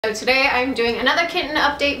So today I'm doing another kitten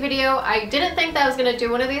update video. I didn't think that I was going to do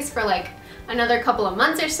one of these for like another couple of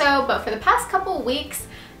months or so, but for the past couple weeks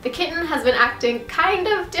the kitten has been acting kind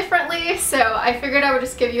of differently, so I figured I would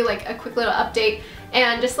just give you like a quick little update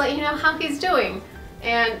and just let you know how he's doing.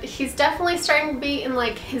 And he's definitely starting to be in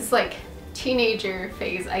like his like teenager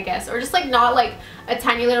phase, I guess, or just like not like a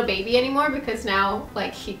tiny little baby anymore, because now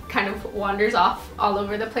like he kind of wanders off all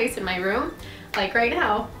over the place in my room, like right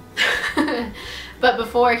now. But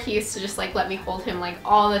before he used to just like let me hold him like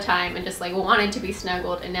all the time and just like wanted to be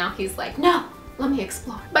snuggled, and now he's like, no, let me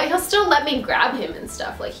explore. But he'll still let me grab him and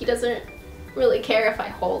stuff. Like he doesn't really care if I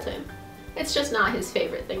hold him. It's just not his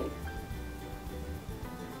favorite thing.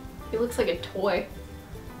 He looks like a toy.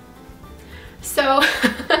 So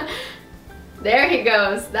there he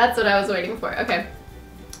goes. That's what I was waiting for. Okay.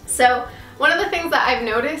 So one of the things that I've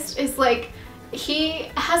noticed is like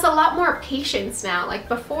he has a lot more patience now. Like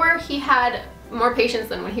before he had more patience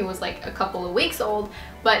than when he was like a couple of weeks old,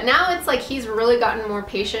 but now it's like he's really gotten more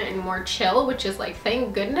patient and more chill, which is like,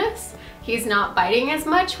 thank goodness. He's not biting as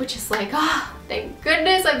much, which is like, ah, oh, thank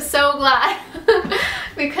goodness, I'm so glad.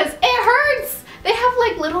 Because it hurts. They have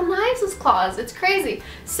like little knives as claws. It's crazy.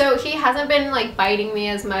 So he hasn't been like biting me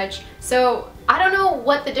as much. So I don't know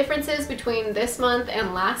what the difference is between this month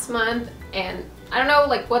and last month, and I don't know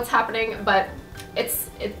like what's happening, but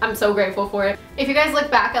I'm so grateful for it. If you guys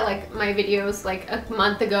look back at like my videos like a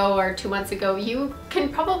month ago or 2 months ago, you can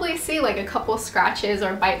probably see like a couple scratches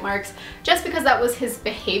or bite marks, just because that was his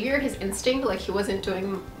behavior, his instinct. Like he wasn't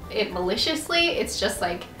doing it maliciously. It's just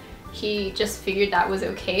like he just figured that was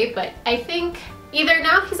okay. But I think either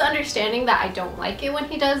now he's understanding that I don't like it when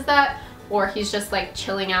he does that, or he's just like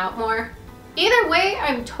chilling out more. Either way,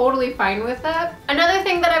 I'm totally fine with that. Another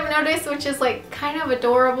thing that I've noticed, which is like kind of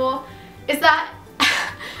adorable, is that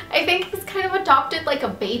I think he's kind of adopted like a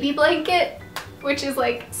baby blanket, which is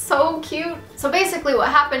like so cute. So basically what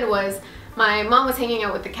happened was my mom was hanging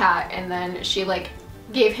out with the cat, and then she like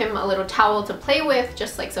gave him a little towel to play with,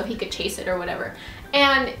 just like so he could chase it or whatever.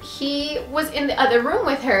 And he was in the other room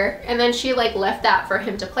with her, and then she like left that for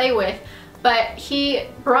him to play with, but he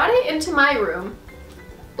brought it into my room,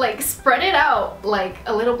 like spread it out like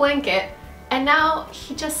a little blanket, and now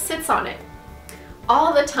he just sits on it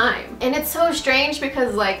all the time. And it's so strange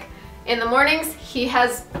because like in the mornings he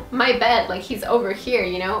has my bed, like he's over here,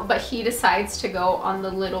 you know, but he decides to go on the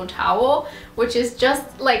little towel, which is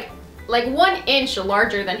just like 1 inch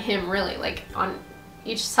larger than him, really, like on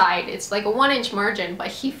each side. It's like a 1 inch margin, but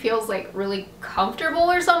he feels like really comfortable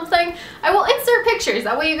or something. I will insert pictures,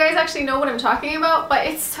 that way you guys actually know what I'm talking about, but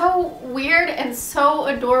it's so weird and so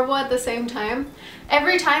adorable at the same time.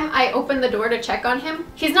 Every time I open the door to check on him,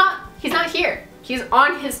 he's not here. He's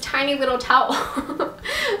on his tiny little towel.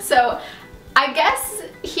 So I guess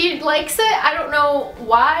he likes it. I don't know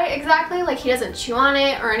why exactly. Like he doesn't chew on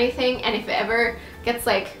it or anything, and if it ever gets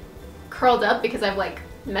like curled up, because I've like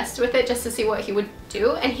messed with it just to see what he would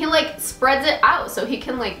do, and he like spreads it out so he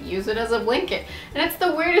can like use it as a blanket. And it's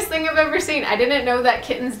the weirdest thing I've ever seen. I didn't know that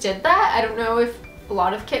kittens did that. I don't know if a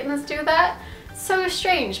lot of kittens do that. So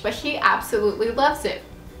strange, but he absolutely loves it.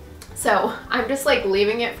 So I'm just like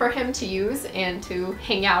leaving it for him to use and to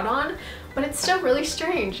hang out on, but it's still really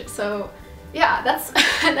strange. So yeah, that's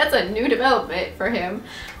that's a new development for him.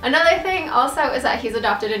 Another thing also is that he's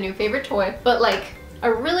adopted a new favorite toy, but like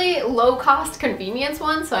a really low cost convenience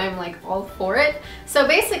one, so I'm like all for it. So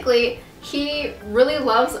basically he really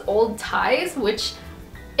loves old ties, which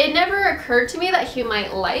it never occurred to me that he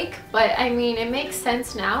might like, but I mean it makes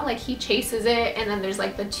sense now. Like he chases it, and then there's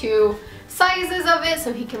like the 2 sizes of it,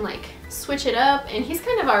 so he can like switch it up, and he's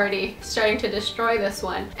kind of already starting to destroy this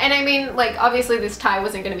one. And I mean, like obviously this tie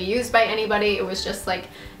wasn't going to be used by anybody. It was just like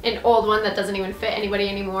an old one that doesn't even fit anybody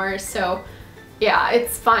anymore, so yeah,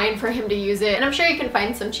 it's fine for him to use it. And I'm sure you can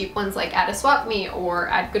find some cheap ones like at a swap meet or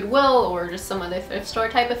at Goodwill or just some other thrift store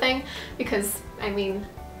type of thing, because I mean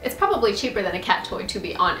it's probably cheaper than a cat toy, to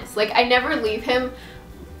be honest. Like I never leave him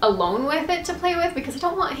alone with it to play with, because I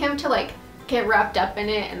don't want him to like get wrapped up in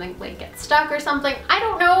it and then like get stuck or something. I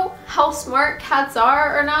don't know how smart cats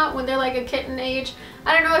are or not when they're like a kitten age.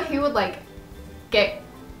 I don't know if he would like get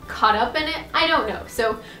caught up in it. I don't know.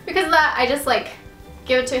 So because of that, I just like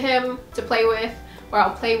give it to him to play with, or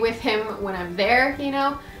I'll play with him when I'm there, you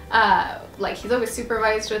know. Like he's always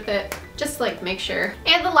supervised with it, just like make sure.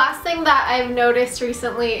 And the last thing that I've noticed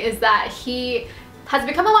recently is that he has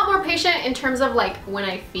become a lot more patient in terms of like when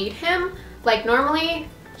I feed him. Like normally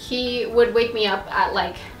he would wake me up at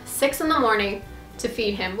like 6 in the morning to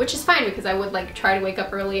feed him, which is fine because I would like try to wake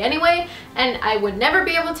up early anyway, and I would never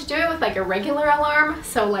be able to do it with like a regular alarm.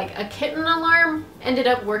 So like a kitten alarm ended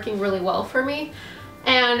up working really well for me.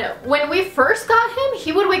 And when we first got him,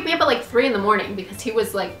 he would wake me up at like 3 in the morning because he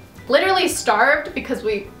was like literally starved, because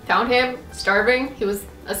we found him starving. He was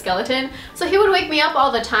a skeleton. So he would wake me up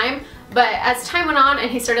all the time. But as time went on and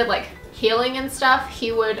he started like healing and stuff,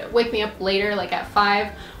 he would wake me up later, like at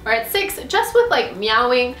 5 or at 6, just with like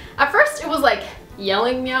meowing. At first it was like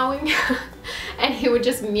yelling meowing and he would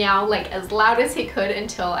just meow like as loud as he could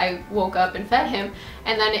until I woke up and fed him,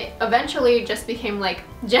 and then it eventually just became like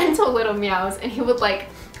gentle little meows, and he would like,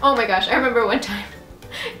 oh my gosh, I remember one time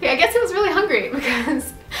I guess he was really hungry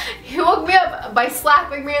because he woke me up by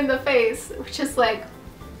slapping me in the face, which is like,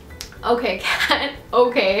 okay cat,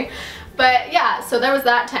 okay. But yeah, so there was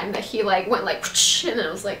that time that he like went like and then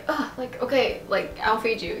I was like, oh, like okay, like I'll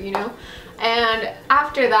feed you, you know. And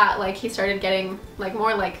after that, like he started getting like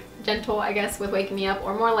more like gentle, I guess, with waking me up,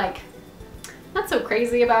 or more like not so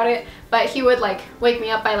crazy about it, but he would like wake me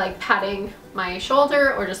up by like patting my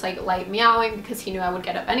shoulder or just like light meowing because he knew I would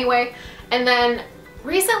get up anyway. And then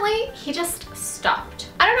recently he just stopped.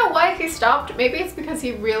 I don't know why he stopped. Maybe it's because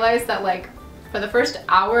he realized that like for the first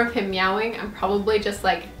hour of him meowing, I'm probably just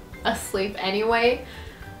like asleep anyway.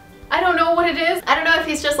 I don't know what it is. I don't know if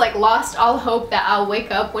he's just like lost all hope that I'll wake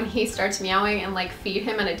up when he starts meowing and like feed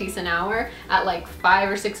him at a decent hour at like 5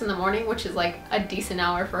 or 6 in the morning, which is like a decent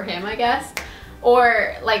hour for him, I guess.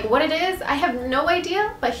 Or like what it is, I have no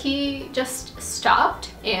idea, but he just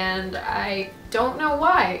stopped and I don't know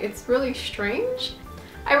why. It's really strange.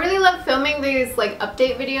 I really love filming these like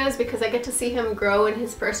update videos because I get to see him grow and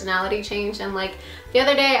his personality change. And like the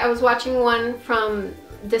other day I was watching one from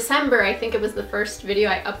December, I think it was the first video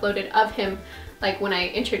I uploaded of him, like when I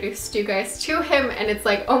introduced you guys to him, and it's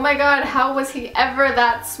like, oh my god, how was he ever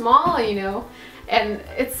that small, you know? And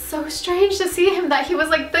it's so strange to see him that he was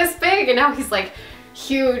like this big and now he's like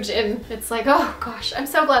huge, and it's like, oh gosh, I'm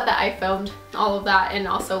so glad that I filmed all of that and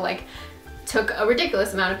also like took a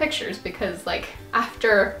ridiculous amount of pictures, because like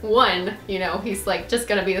after one, you know, he's like just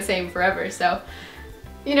gonna be the same forever. So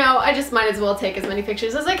you know, I just might as well take as many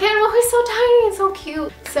pictures as I can while he's so tiny and so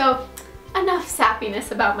cute. So enough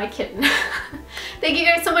sappiness about my kitten. Thank you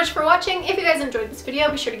guys so much for watching. If you guys enjoyed this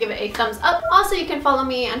video, be sure to give it a thumbs up. Also, you can follow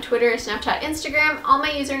me on Twitter, Snapchat, Instagram. All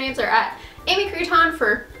my usernames are at AmyCrouton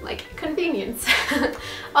for like convenience.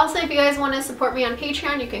 Also, if you guys want to support me on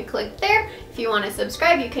Patreon, you can click there. If you want to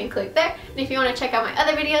subscribe, you can click there. And if you want to check out my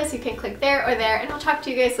other videos, you can click there or there. And I'll talk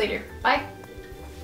to you guys later. Bye.